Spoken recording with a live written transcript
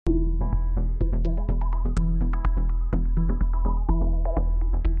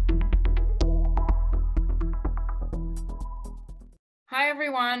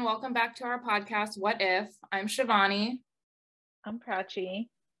everyone. Welcome back to our podcast, What If? I'm Shivani. I'm Prachi.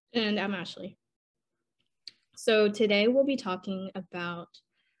 And I'm Ashley. So today we'll be talking about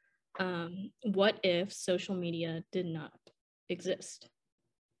what if social media did not exist?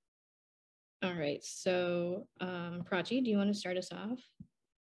 All right, so Prachi, do you want to start us off?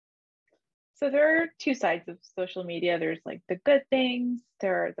 So there are two sides of social media. There's like the good things,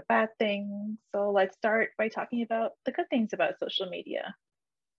 there are the bad things. So let's start by talking about the good things about social media.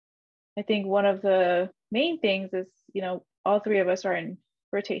 I think one of the main things is, all three of us are in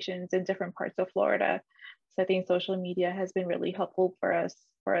rotations in different parts of Florida. So I think social media has been really helpful for us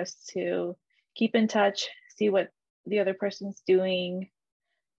to keep in touch, see what the other person's doing,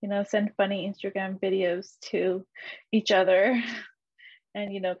 send funny Instagram videos to each other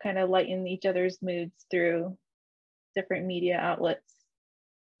and, kind of lighten each other's moods through different media outlets.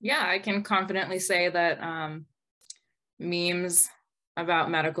 Yeah, I can confidently say that memes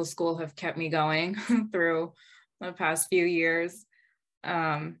about medical school have kept me going through the past few years.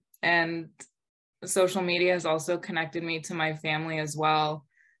 And social media has also connected me to my family as well,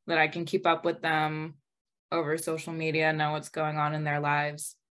 that I can keep up with them over social media, know what's going on in their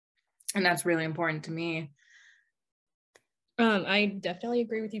lives. And that's really important to me. I definitely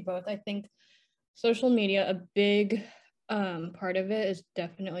agree with you both. I think social media, a big part of it is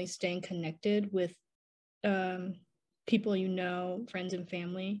definitely staying connected with people friends and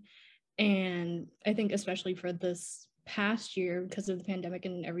family. And I think especially for this past year, because of the pandemic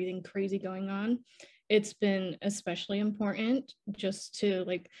and everything crazy going on, it's been especially important just to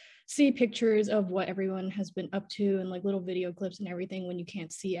see pictures of what everyone has been up to and little video clips and everything when you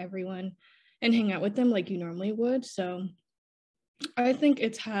can't see everyone and hang out with them like you normally would. So I think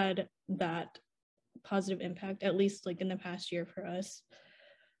it's had that positive impact, at least in the past year for us.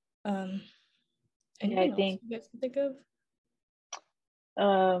 Anything else you guys can think of?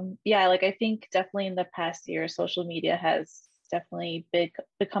 I think definitely in the past year, social media has definitely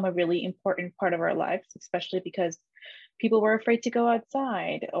become a really important part of our lives, especially because people were afraid to go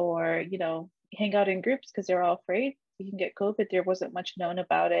outside or, hang out in groups because they're all afraid you can get COVID. There wasn't much known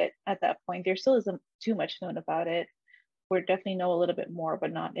about it at that point. There still isn't too much known about it. We definitely know a little bit more,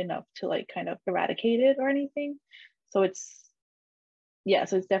 but not enough to kind of eradicate it or anything. So it's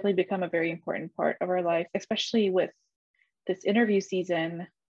definitely become a very important part of our life, especially with this interview season.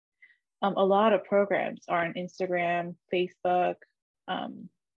 A lot of programs are on Instagram, Facebook,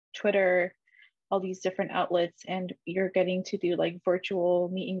 Twitter, all these different outlets, and you're getting to do virtual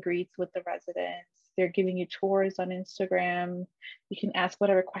meet and greets with the residents. They're giving you tours on Instagram. You can ask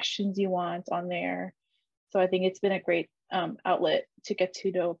whatever questions you want on there. So I think it's been a great outlet to get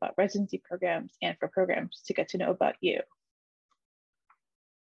to know about residency programs and for programs to get to know about you.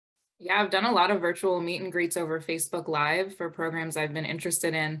 Yeah, I've done a lot of virtual meet and greets over Facebook Live for programs I've been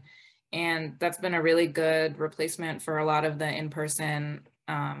interested in. And that's been a really good replacement for a lot of the in-person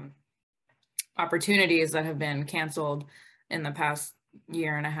opportunities that have been canceled in the past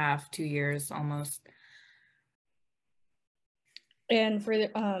year and a half, 2 years almost. And for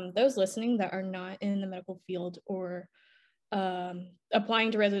those listening that are not in the medical field or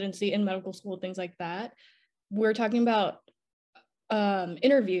applying to residency in medical school, things like that, we're talking about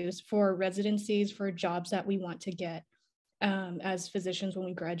interviews for residencies for jobs that we want to get as physicians when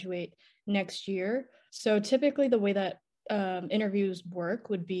we graduate next year. So typically the way that interviews work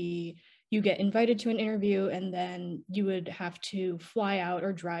would be you get invited to an interview and then you would have to fly out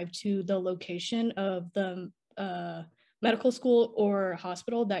or drive to the location of the medical school or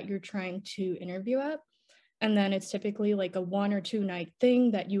hospital that you're trying to interview at. And then it's typically a 1 or 2 night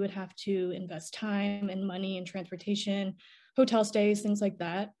thing that you would have to invest time and money and transportation, hotel stays, things like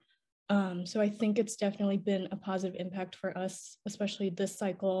that. So I think it's definitely been a positive impact for us, especially this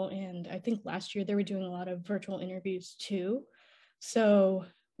cycle. And I think last year they were doing a lot of virtual interviews too. So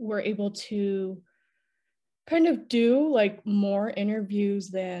we're able to kind of do more interviews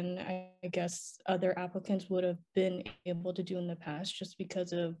than I guess other applicants would have been able to do in the past, just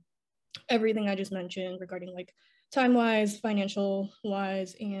because of everything I just mentioned regarding time-wise,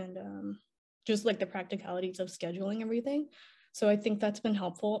 financial-wise, and just the practicalities of scheduling everything. So I think that's been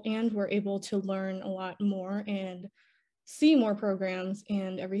helpful, and we're able to learn a lot more and see more programs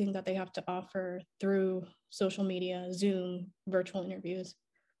and everything that they have to offer through social media, Zoom, virtual interviews.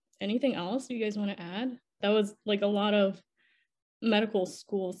 Anything else you guys want to add? That was a lot of medical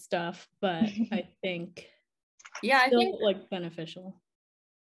school stuff, but I think I think beneficial.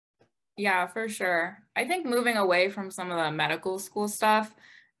 Yeah, for sure. I think moving away from some of the medical school stuff,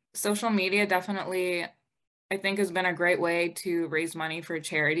 social media definitely I think has been a great way to raise money for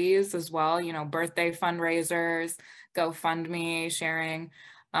charities as well, you know, birthday fundraisers, GoFundMe, sharing,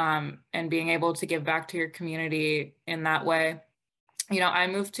 and being able to give back to your community in that way. You know, I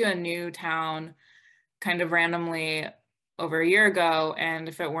moved to a new town kind of randomly over a year ago, and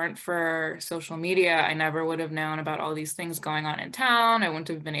if it weren't for social media, I never would have known about all these things going on in town. I wouldn't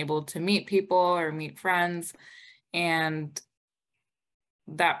have been able to meet people or meet friends and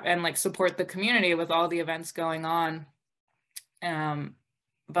like support the community with all the events going on.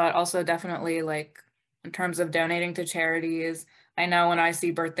 But also definitely like in terms of donating to charities, I know when I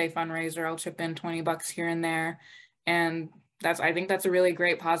see birthday fundraiser, I'll chip in $20 here and there. And I think that's a really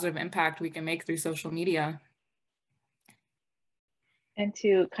great positive impact we can make through social media. And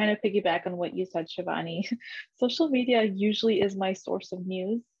to kind of piggyback on what you said, Shivani, social media usually is my source of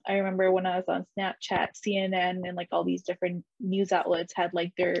news. I remember when I was on Snapchat, CNN, and like all these different news outlets had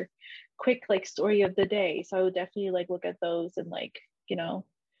like their quick like story of the day. So I would definitely like look at those and like, you know,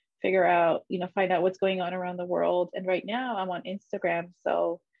 figure out, you know, find out what's going on around the world. And right now I'm on Instagram.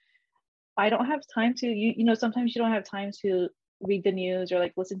 So I don't have time to, you know, sometimes you don't have time to read the news or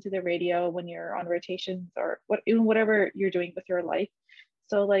like listen to the radio when you're on rotations or even whatever you're doing with your life.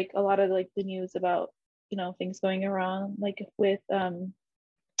 So like a lot of like the news about, you know, things going around like with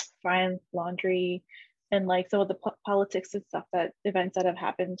Brian's laundry and like some of the politics and stuff, that events that have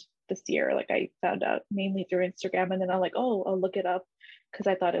happened this year, like I found out mainly through Instagram, and then I'm like, oh, I'll look it up because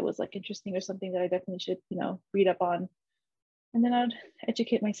I thought it was like interesting or something that I definitely should, you know, read up on. And then I'd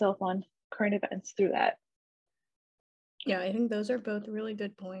educate myself on current events through that. Yeah, I think those are both really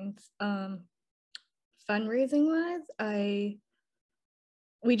good points. Fundraising wise,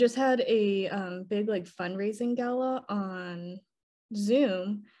 we just had a big like fundraising gala on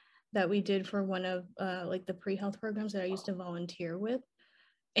Zoom that we did for one of like the pre-health programs that I used to volunteer with.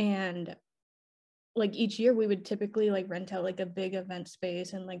 And like each year we would typically like rent out like a big event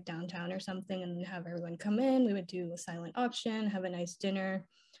space in like downtown or something and have everyone come in. We would do a silent auction, have a nice dinner,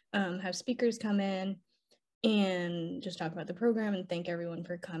 have speakers come in and just talk about the program and thank everyone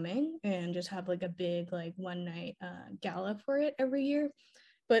for coming, and just have like a big like one night gala for it every year.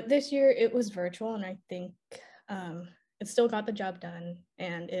 But this year it was virtual, and I think it still got the job done,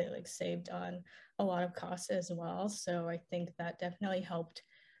 and it like saved on a lot of costs as well. So I think that definitely helped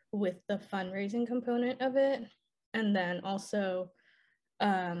with the fundraising component of it. And then also,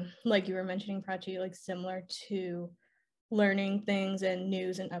 like you were mentioning, Prachi, like similar to learning things and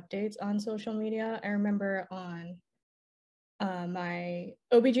news and updates on social media. I remember on my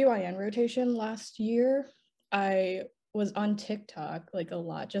OBGYN rotation last year, I was on TikTok like a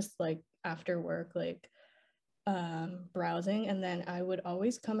lot, just like after work, like browsing, and then I would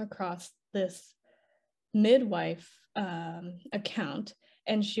always come across this midwife account,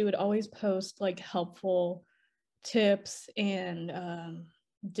 and she would always post like helpful tips and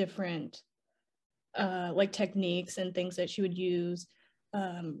different like techniques and things that she would use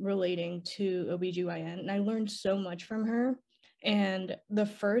relating to OBGYN. And I learned so much from her. And the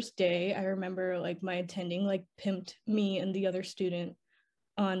first day, I remember like my attending like pimped me and the other student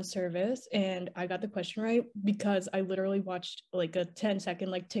on service, and I got the question right because I literally watched like a 10-second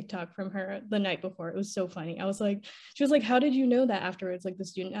like TikTok from her the night before. It was so funny. I was like, she was like, how did you know that afterwards? Like the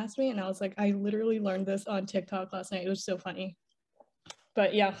student asked me, and I was like, I literally learned this on TikTok last night. It was so funny.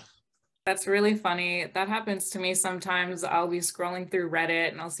 But yeah. That's really funny. That happens to me sometimes. I'll be scrolling through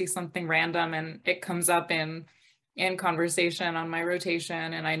Reddit and I'll see something random and it comes up in conversation on my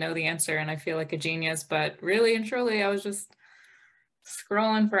rotation and I know the answer and I feel like a genius, but really and truly I was just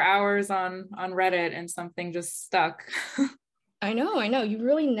scrolling for hours on Reddit and something just stuck. I know. You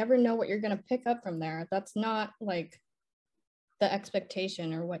really never know what you're going to pick up from there. That's not like the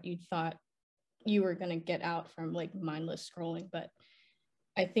expectation or what you thought you were going to get out from like mindless scrolling, but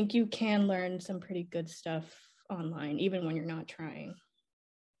I think you can learn some pretty good stuff online, even when you're not trying.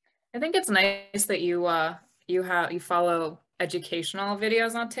 I think it's nice that you follow educational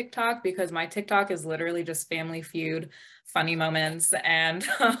videos on TikTok, because my TikTok is literally just Family Feud, funny moments, and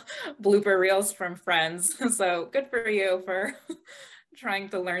blooper reels from friends. So good for you for trying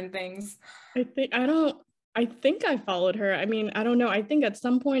to learn things. I think I followed her. I mean, I don't know. I think at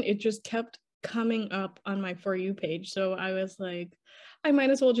some point it just kept coming up on my For You page. So I was like, I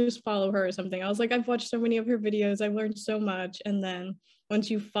might as well just follow her or something. I was like, I've watched so many of her videos. I've learned so much. And then once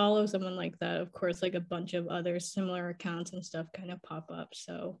you follow someone like that, of course, like a bunch of other similar accounts and stuff kind of pop up.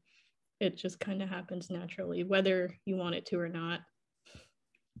 So it just kind of happens naturally, whether you want it to or not.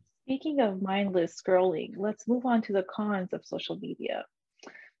 Speaking of mindless scrolling, let's move on to the cons of social media.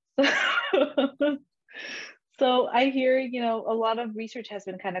 So I hear, a lot of research has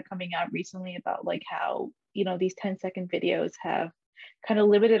been kind of coming out recently about like how, these 10-second videos have kind of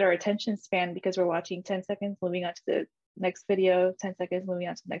limited our attention span because we're watching 10 seconds, moving on to the next video, 10 seconds, moving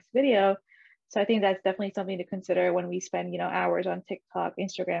on to the next video. So I think that's definitely something to consider when we spend, hours on TikTok,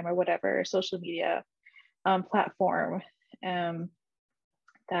 Instagram, or whatever social media platform,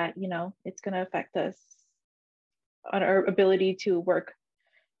 that, it's going to affect us on our ability to work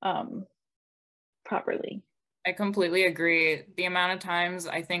properly. I completely agree. The amount of times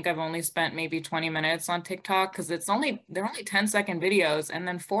I think I've only spent maybe 20 minutes on TikTok because they're only 10-second videos, and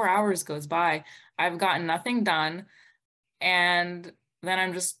then 4 hours goes by. I've gotten nothing done, and then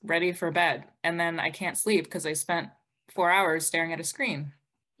I'm just ready for bed, and then I can't sleep because I spent 4 hours staring at a screen.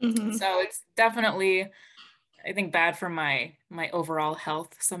 Mm-hmm. So it's definitely, I think, bad for my overall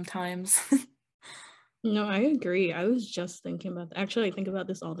health sometimes. No, I agree. I was just thinking about that. Actually, I think about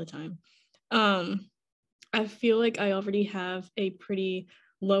this all the time. I feel like I already have a pretty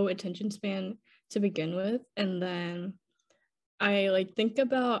low attention span to begin with. And then I like think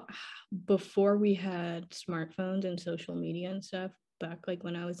about before we had smartphones and social media and stuff, back like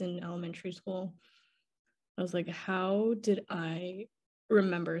when I was in elementary school, I was like, how did I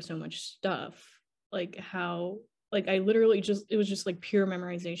remember so much stuff? Like how, like I literally it was just like pure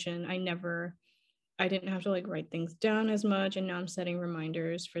memorization. I didn't have to like write things down as much. And now I'm setting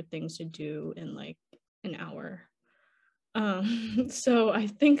reminders for things to do in like an hour. So I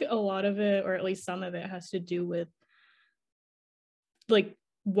think a lot of it, or at least some of it, has to do with like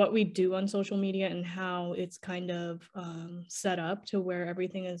what we do on social media and how it's kind of set up to where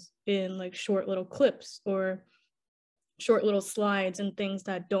everything is in like short little clips or short little slides and things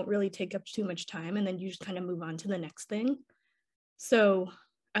that don't really take up too much time, and then you just kind of move on to the next thing. So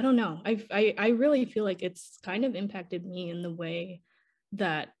I don't know. I really feel like it's kind of impacted me in the way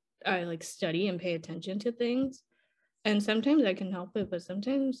that I like study and pay attention to things. And sometimes I can help it, but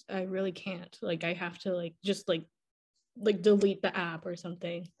sometimes I really can't. Like I have to like just like delete the app or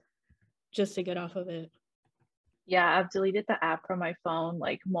something just to get off of it. Yeah, I've deleted the app from my phone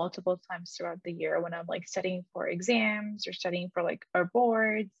like multiple times throughout the year when I'm like studying for exams or studying for like our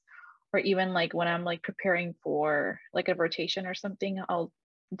boards, or even like when I'm like preparing for like a rotation or something, I'll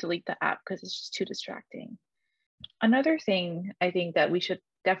delete the app because it's just too distracting. Another thing I think that we should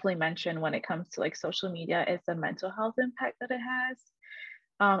definitely mention when it comes to like social media is the mental health impact that it has.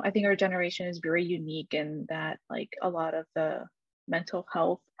 I think our generation is very unique in that like a lot of the mental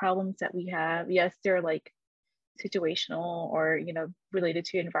health problems that we have, yes, they're like situational or related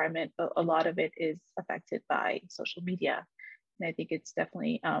to your environment, but a lot of it is affected by social media. And I think it's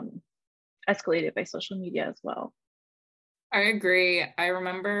definitely escalated by social media as well. I agree. I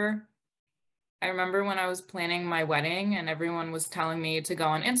remember when I was planning my wedding and everyone was telling me to go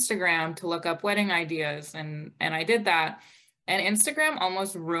on Instagram to look up wedding ideas, and I did that. And Instagram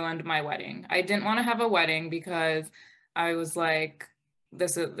almost ruined my wedding. I didn't want to have a wedding because I was like,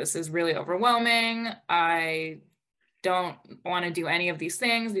 this is really overwhelming. I don't want to do any of these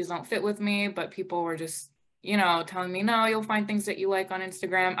things. These don't fit with me. But people were just, telling me, no, you'll find things that you like on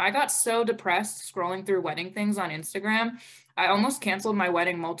Instagram. I got so depressed scrolling through wedding things on Instagram. I almost canceled my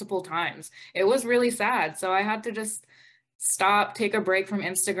wedding multiple times. It was really sad. So I had to just stop, take a break from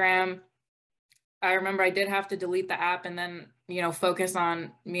Instagram. I remember I did have to delete the app and then, focus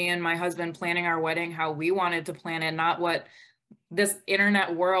on me and my husband planning our wedding, how we wanted to plan it, not what this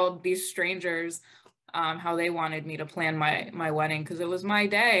internet world, these strangers, how they wanted me to plan my wedding, because it was my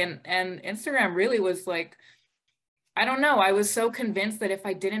day. And Instagram really was like, I don't know, I was so convinced that if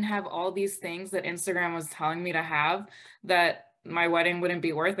I didn't have all these things that Instagram was telling me to have, that my wedding wouldn't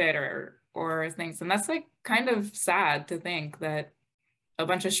be worth it, or things. And that's like kind of sad to think that a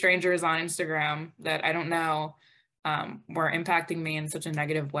bunch of strangers on Instagram that I don't know were impacting me in such a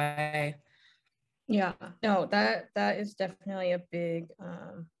negative way. Yeah, no, that is definitely a big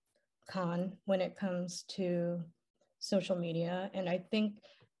con when it comes to social media. And I think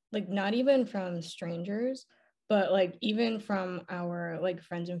like not even from strangers, but like even from our like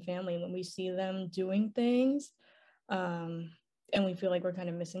friends and family, when we see them doing things and we feel like we're kind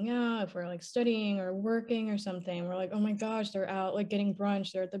of missing out, if we're like studying or working or something, we're like, oh my gosh, they're out like getting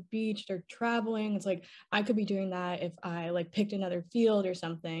brunch, they're at the beach, they're traveling. It's like I could be doing that if I like picked another field or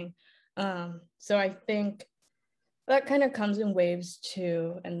something. So I think that kind of comes in waves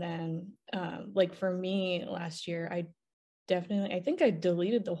too. And then like for me last year, I think I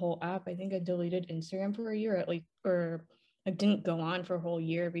deleted the whole app. I think I deleted Instagram for a year at least, or I didn't go on for a whole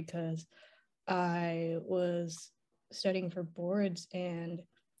year because I was studying for boards and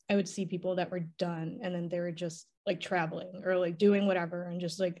I would see people that were done and then they were just like traveling or like doing whatever and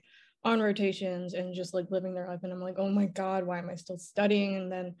just like on rotations and just like living their life. And I'm like, oh my God, why am I still studying?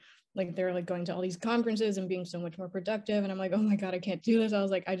 And then like they're like going to all these conferences and being so much more productive. And I'm like, oh my God, I can't do this. I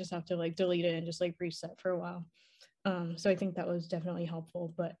was like, I just have to like delete it and just like reset for a while. So I think that was definitely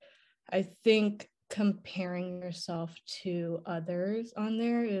helpful. But I think comparing yourself to others on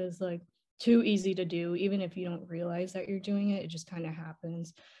there is like too easy to do. Even if you don't realize that you're doing it, it just kind of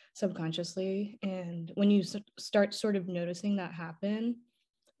happens subconsciously. And when you start sort of noticing that happen,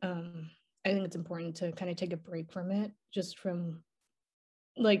 I think it's important to kind of take a break from it, just from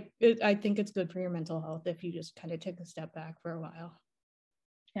like, I think it's good for your mental health if you just kind of take a step back for a while.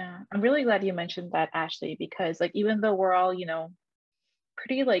 Yeah, I'm really glad you mentioned that, Ashley, because like even though we're all,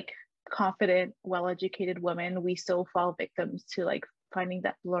 pretty like confident, well-educated women, we still fall victims to like finding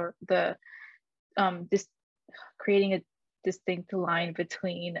that blur, this creating a distinct line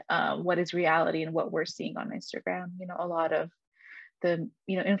between what is reality and what we're seeing on Instagram. A lot of the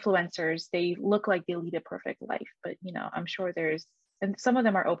influencers, they look like they lead a perfect life, but I'm sure and some of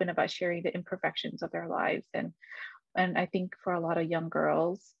them are open about sharing the imperfections of their lives. And I think for a lot of young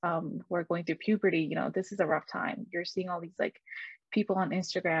girls who are going through puberty, this is a rough time. You're seeing all these like people on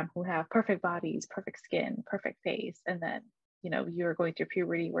Instagram who have perfect bodies, perfect skin, perfect face, and then you're going through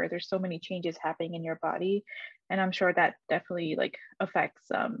puberty where there's so many changes happening in your body. And I'm sure that definitely like affects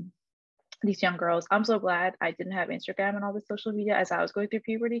these young girls. I'm so glad I didn't have Instagram and all this social media as I was going through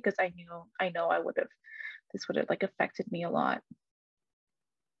puberty, because I know this would have like affected me a lot.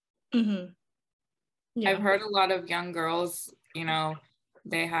 Mm-hmm. Yeah. I've heard a lot of young girls,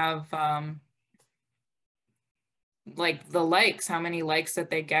 they have like the likes, how many likes that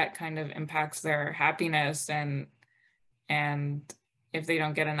they get kind of impacts their happiness, and if they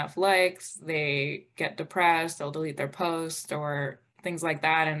don't get enough likes, they get depressed, they'll delete their post or things like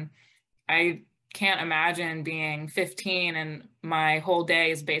that. And I can't imagine being 15 and my whole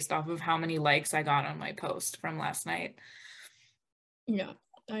day is based off of how many likes I got on my post from last night. Yeah,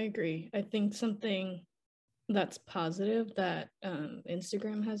 I agree. I think something that's positive that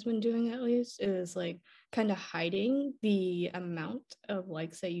Instagram has been doing, at least, is like kind of hiding the amount of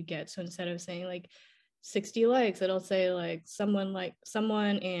likes that you get. So instead of saying like 60 likes, it'll say like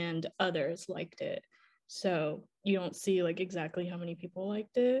someone and others liked it. So you don't see like exactly how many people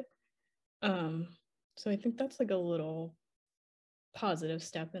liked it. So I think that's like a little positive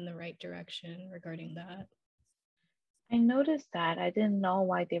step in the right direction regarding that. I noticed that. I didn't know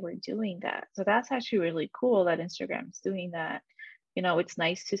why they were doing that. So that's actually really cool that Instagram's doing that. It's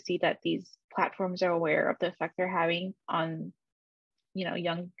nice to see that these platforms are aware of the effect they're having on,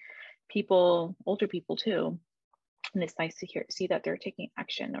 young people, older people too. And it's nice to see that they're taking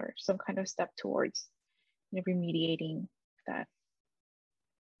action or some kind of step towards remediating that.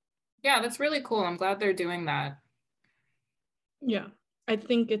 Yeah, that's really cool. I'm glad they're doing that. Yeah, I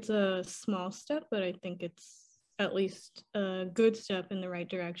think it's a small step, but I think it's at least a good step in the right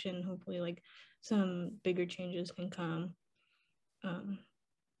direction. Hopefully like some bigger changes can come.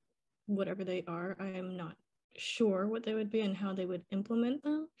 Whatever they are, I am not sure what they would be and how they would implement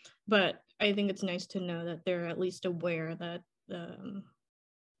them, but I think it's nice to know that they're at least aware that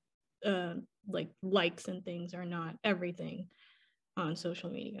like likes and things are not everything on social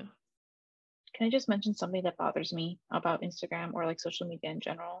media. Can I just mention something that bothers me about Instagram or like social media in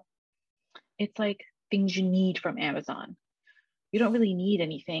general? It's like things you need from Amazon. You don't really need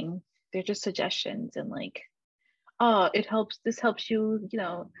anything. They're just suggestions and like, oh, this helps you,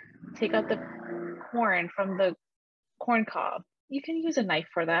 take out the corn from the corn cob. You can use a knife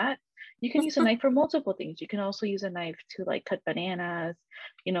for that. You can use a knife for multiple things. You can also use a knife to like cut bananas,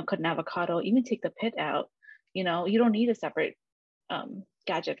 cut an avocado, even take the pit out. You don't need a separate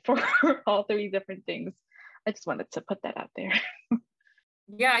gadget for all three different things. I just wanted to put that out there.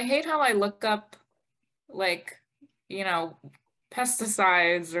 Yeah, I hate how I look up like,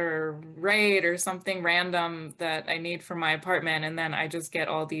 pesticides or Raid or something random that I need for my apartment, and then I just get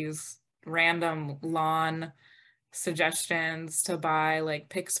all these random lawn suggestions to buy, like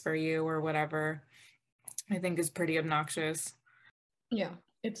picks for you or whatever. I think is pretty obnoxious. Yeah,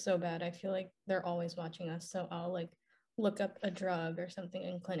 it's so bad. I feel like they're always watching us. So I'll like look up a drug or something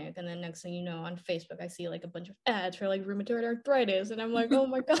in clinic, and then next thing you know, on Facebook I see like a bunch of ads for like rheumatoid arthritis, and I'm like, oh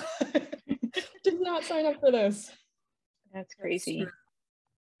my God, did not sign up for this. That's crazy.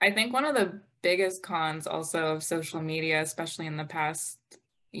 I think one of the biggest cons also of social media, especially in the past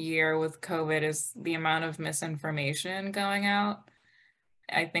year with COVID, is the amount of misinformation going out.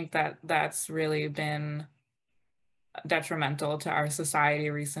 I think that that's really been detrimental to our society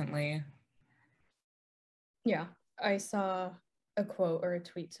recently. Yeah, I saw a quote or a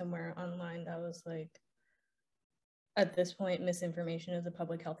tweet somewhere online that was like, at this point, misinformation is a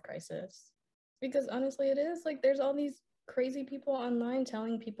public health crisis. Because honestly, it is. Like, there's all these crazy people online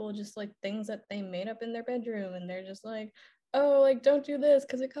telling people just like things that they made up in their bedroom, and they're just like, oh, like, don't do this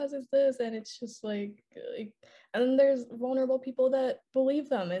because it causes this. And it's just like, and then there's vulnerable people that believe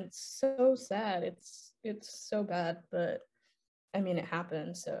them. It's so sad. It's so bad, but I mean, it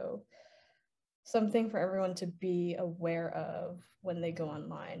happens. So something for everyone to be aware of when they go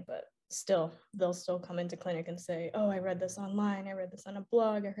online, but still, they'll still come into clinic and say, oh, I read this online, I read this on a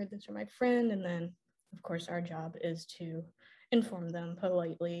blog, I heard this from my friend. And then, of course, our job is to inform them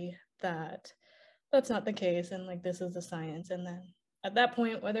politely that that's not the case and like this is the science. And then at that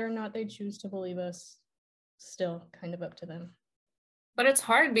point, whether or not they choose to believe us, still kind of up to them. But it's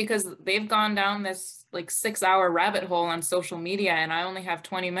hard because they've gone down this like 6-hour rabbit hole on social media, and I only have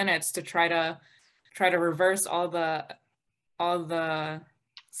 20 minutes to try to reverse all the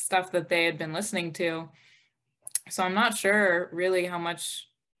stuff that they had been listening to. So I'm not sure really how much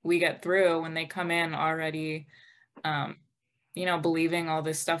we get through when they come in already, believing all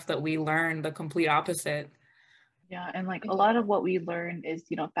this stuff that we learned, the complete opposite. Yeah, and like a lot of what we learn is,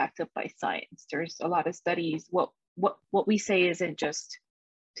 backed up by science. There's a lot of studies. What we say isn't just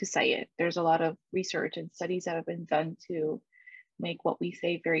to say it. There's a lot of research and studies that have been done to make what we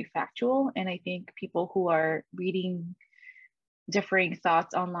say very factual. And I think people who are reading differing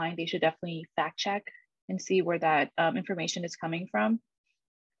thoughts online, they should definitely fact check and see where that information is coming from.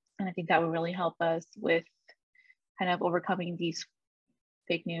 And I think that would really help us with kind of overcoming these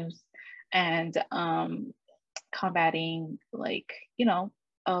fake news and combating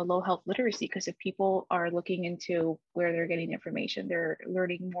low health literacy. Because if people are looking into where they're getting information, they're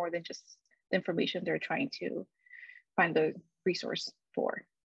learning more than just the information they're trying to find the resource for.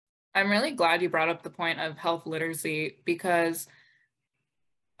 I'm really glad you brought up the point of health literacy, because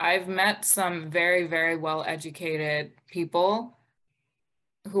I've met some very, very well-educated people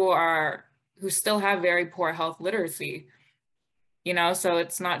who still have very poor health literacy. So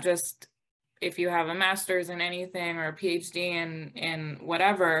it's not just if you have a master's in anything or a PhD in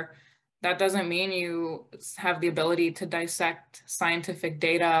whatever, that doesn't mean you have the ability to dissect scientific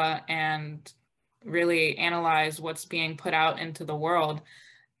data and really analyze what's being put out into the world.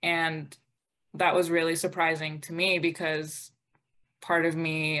 And that was really surprising to me, because part of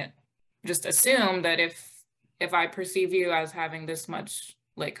me just assumed that if I perceive you as having this much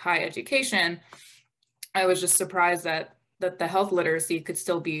like high education, I was just surprised that the health literacy could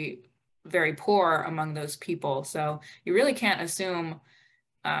still be very poor among those people. So you really can't assume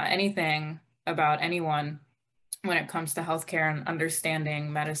anything about anyone when it comes to healthcare and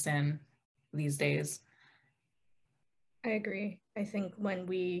understanding medicine these days. I agree. I think when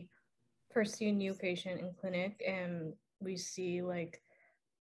we first see a new patient in clinic and we see like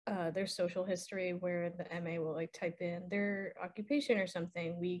their social history, where the MA will like type in their occupation or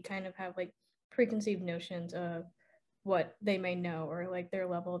something, we kind of have like preconceived notions of what they may know or like their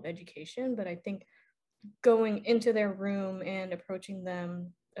level of education. But I think going into their room and approaching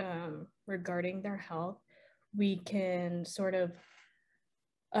them regarding their health, we can sort of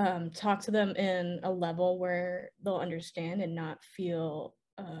talk to them in a level where they'll understand and not feel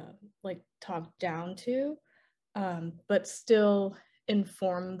like talked down to, but still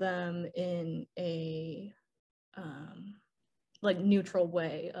inform them in a like neutral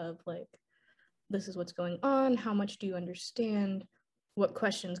way of like, this is what's going on, how much do you understand, what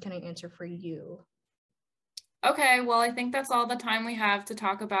questions can I answer for you? Okay, well, I think that's all the time we have to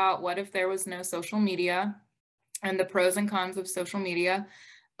talk about what if there was no social media and the pros and cons of social media.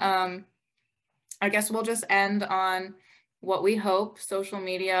 I guess we'll just end on what we hope social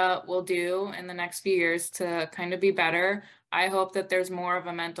media will do in the next few years to kind of be better. I hope that there's more of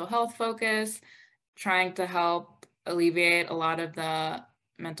a mental health focus, trying to help alleviate a lot of the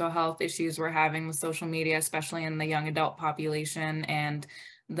mental health issues we're having with social media, especially in the young adult population and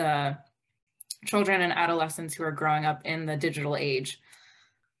the children and adolescents who are growing up in the digital age.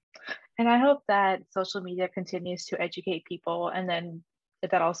 And I hope that social media continues to educate people, and then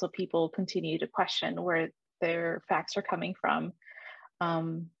that also people continue to question where their facts are coming from.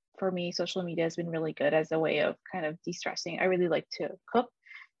 For me, social media has been really good as a way of kind of de-stressing. I really like to cook.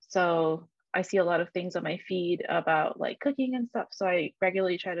 So I see a lot of things on my feed about like cooking and stuff. So I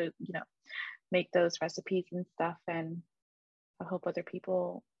regularly try to, make those recipes and stuff. And I hope other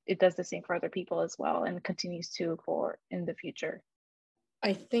people, it does the same for other people as well, and continues to for in the future.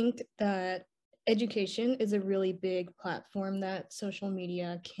 I think that education is a really big platform that social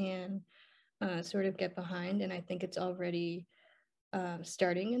media can sort of get behind. And I think it's already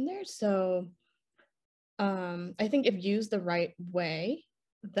starting in there. So I think if used the right way,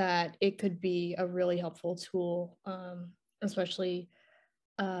 that it could be a really helpful tool, especially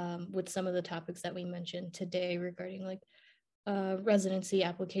with some of the topics that we mentioned today regarding like residency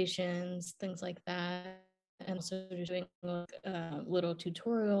applications, things like that. And also doing like, little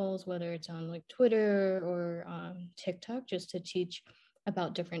tutorials, whether it's on like Twitter or TikTok, just to teach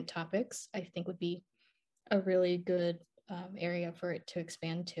about different topics, I think would be a really good area for it to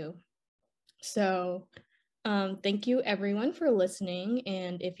expand to. So thank you everyone for listening.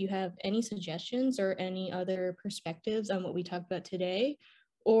 And if you have any suggestions or any other perspectives on what we talked about today,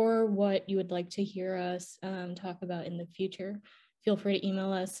 or what you would like to hear us talk about in the future, feel free to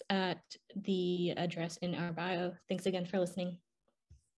email us at the address in our bio. Thanks again for listening.